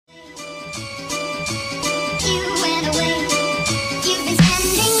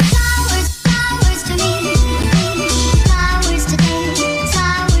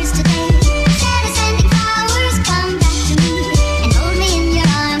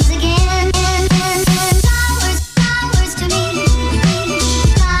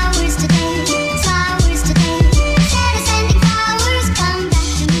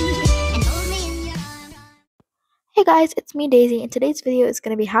Hey guys, it's me Daisy, and today's video is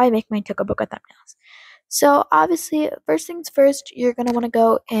going to be how I make my Toca Boca thumbnails. So obviously, first things first, you're going to want to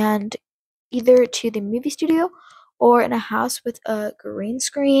go and either to the movie studio or in a house with a green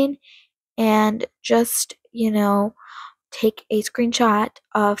screen and just, take a screenshot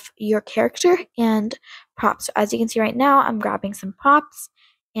of your character and props. So as you can see right now, I'm grabbing some props,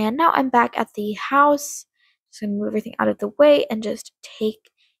 and now I'm back at the house. Just going to move everything out of the way and just take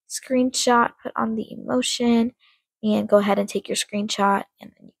screenshot, put on the emotion, and go ahead and take your screenshot,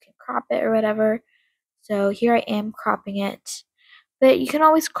 and then you can crop it or whatever. So here I am cropping it, but you can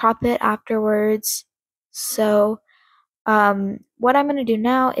always crop it afterwards. So what I'm going to do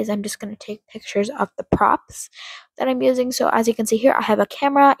now is I'm just going to take pictures of the props that I'm using. So as you can see here, I have a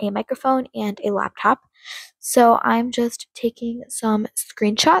camera, a microphone, and a laptop. So I'm just taking some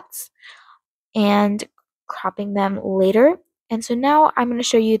screenshots and cropping them later. And so now I'm going to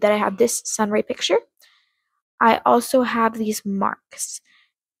show you that I have this sunray picture. I also have these marks,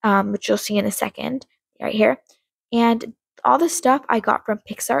 which you'll see in a second, right here. And all this stuff I got from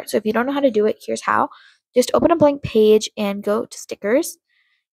Pixar. So if you don't know how to do it, here's how. Just open a blank page and go to stickers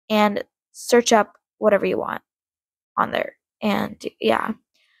and search up whatever you want on there. And yeah,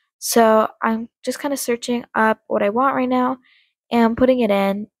 so I'm just kind of searching up what I want right now and putting it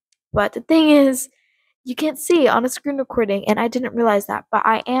in. But the thing is, you can't see on a screen recording, and I didn't realize that, but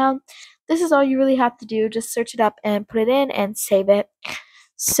I am. This is all you really have to do. Just search it up and put it in and save it.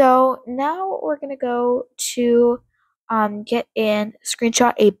 So now we're going to go to get in,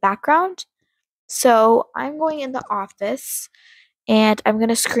 screenshot a background. So I'm going in the office and I'm going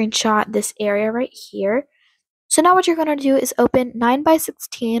to screenshot this area right here. So now what you're going to do is open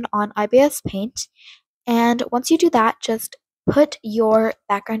 9x16 on IBS Paint. And once you do that, just put your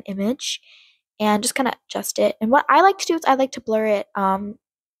background image and just kind of adjust it. And what I like to do is I like to blur it. I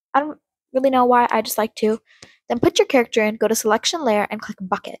don't really know why, I just like to. Then put your character in, go to selection layer and click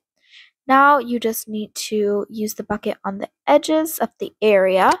bucket. Now you just need to use the bucket on the edges of the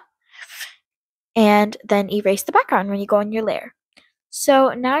area and then erase the background when you go in your layer.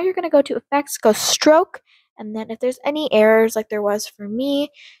 So now you're going to go to effects, go stroke, and then if there's any errors like there was for me,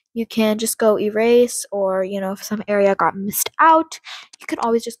 you can just go erase, or if some area got missed out, you can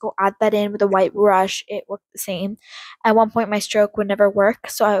always just go add that in with a white brush. It worked the same. At one point my stroke would never work,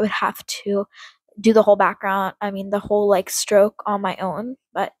 so I would have to do the whole background, the whole stroke on my own,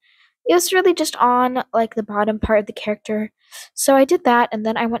 but it was really just on the bottom part of the character. So I did that, and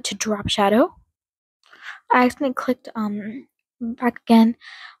then I went to drop shadow. I accidentally clicked back again,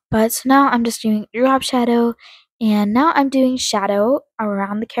 but so now I'm just doing drop shadow, and now I'm doing shadow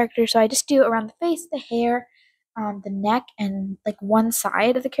around the character. So I just do around the face, the hair, the neck, and one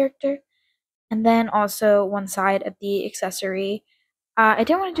side of the character, and then also one side of the accessory. I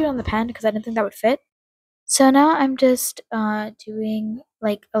didn't want to do it on the pen because I didn't think that would fit. So now I'm just doing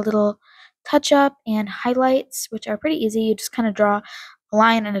a little touch up and highlights, which are pretty easy. You just kind of draw a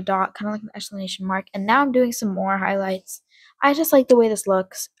line and a dot, kind of like an exclamation mark. And now I'm doing some more highlights. I just like the way this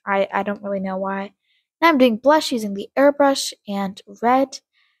looks. I don't really know why. Now I'm doing blush using the airbrush and red.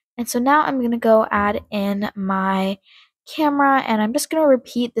 And so now I'm going to go add in my camera, and I'm just going to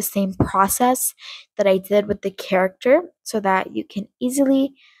repeat the same process that I did with the character so that you can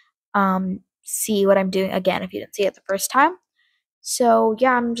easily see what I'm doing again if you didn't see it the first time. So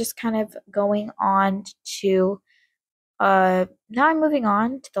yeah, I'm just kind of going on to now I'm moving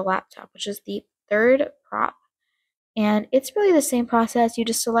on to the laptop, which is the third prop. And it's really the same process. You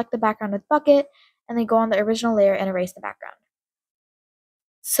just select the background with bucket and then go on the original layer and erase the background.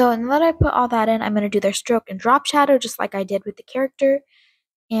 So now that I put all that in, I'm going to do their stroke and drop shadow just like I did with the character.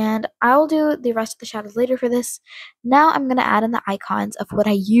 And I'll do the rest of the shadows later for this. Now I'm going to add in the icons of what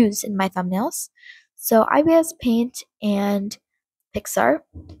I use in my thumbnails. So IBS Paint and Pixar.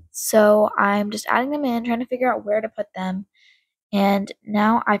 So I'm just adding them in, trying to figure out where to put them. And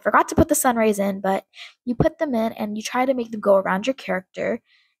now I forgot to put the sun rays in, but you put them in and you try to make them go around your character,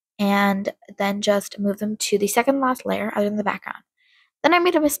 and then just move them to the second last layer other than the background. Then I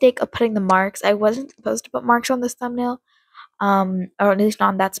made a mistake of putting the marks. I wasn't supposed to put marks on this thumbnail. Or at least not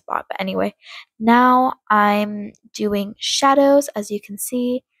on that spot, but anyway, now I'm doing shadows, as you can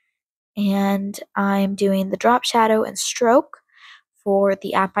see, and I'm doing the drop shadow and stroke for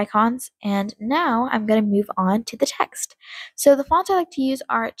the app icons, and now I'm going to move on to the text. So the fonts I like to use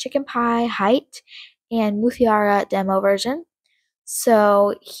are Chicken Pie Height and Muffiara demo version.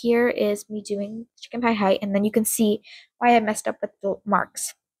 So here is me doing Chicken Pie Height, and then you can see why I messed up with the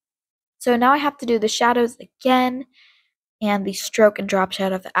marks. So now I have to do the shadows again and the stroke and drop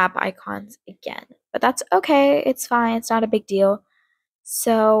shadow of the app icons again. But that's okay, it's fine, it's not a big deal.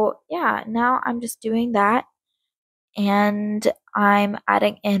 So yeah, now I'm just doing that. and I'm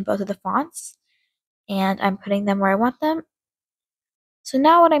adding in both of the fonts, and I'm putting them where I want them. So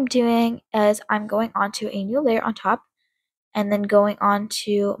now what I'm doing is I'm going onto a new layer on top, and then going on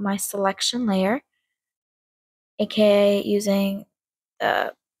to my selection layer, aka using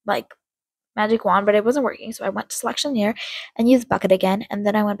the magic wand, but it wasn't working, so I went to selection layer and used bucket again, and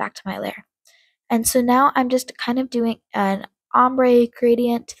then I went back to my layer. And so now I'm just kind of doing an ombre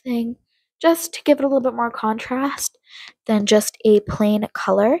gradient thing, just to give it a little bit more contrast than just a plain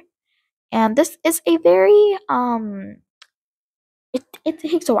color. And this is a very it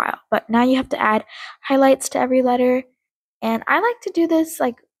takes a while, but now you have to add highlights to every letter. And I like to do this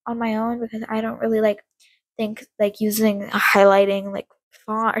on my own because I don't really think using a highlighting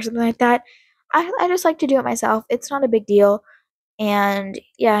font or something like that. I just like to do it myself. It's not a big deal. And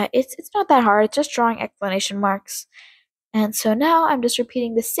yeah, it's not that hard. It's just drawing exclamation marks. And so now I'm just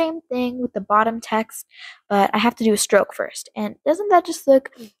repeating the same thing with the bottom text, but I have to do a stroke first. And doesn't that just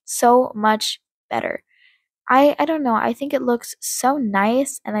look so much better? I don't know. I think it looks so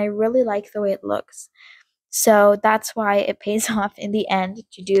nice, and I really like the way it looks. So that's why it pays off in the end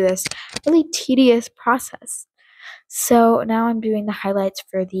to do this really tedious process. So now I'm doing the highlights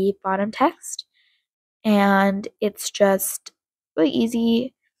for the bottom text, and it's just really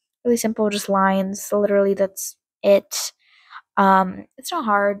easy, really simple, just lines. So literally that's it. It's not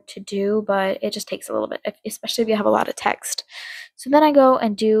hard to do, but it just takes a little bit, especially if you have a lot of text. So then I go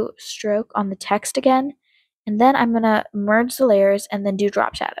and do stroke on the text again, and then I'm gonna merge the layers and then do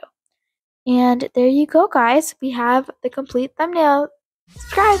drop shadow. And there you go, guys. We have the complete thumbnail.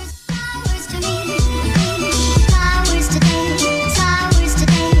 Subscribe!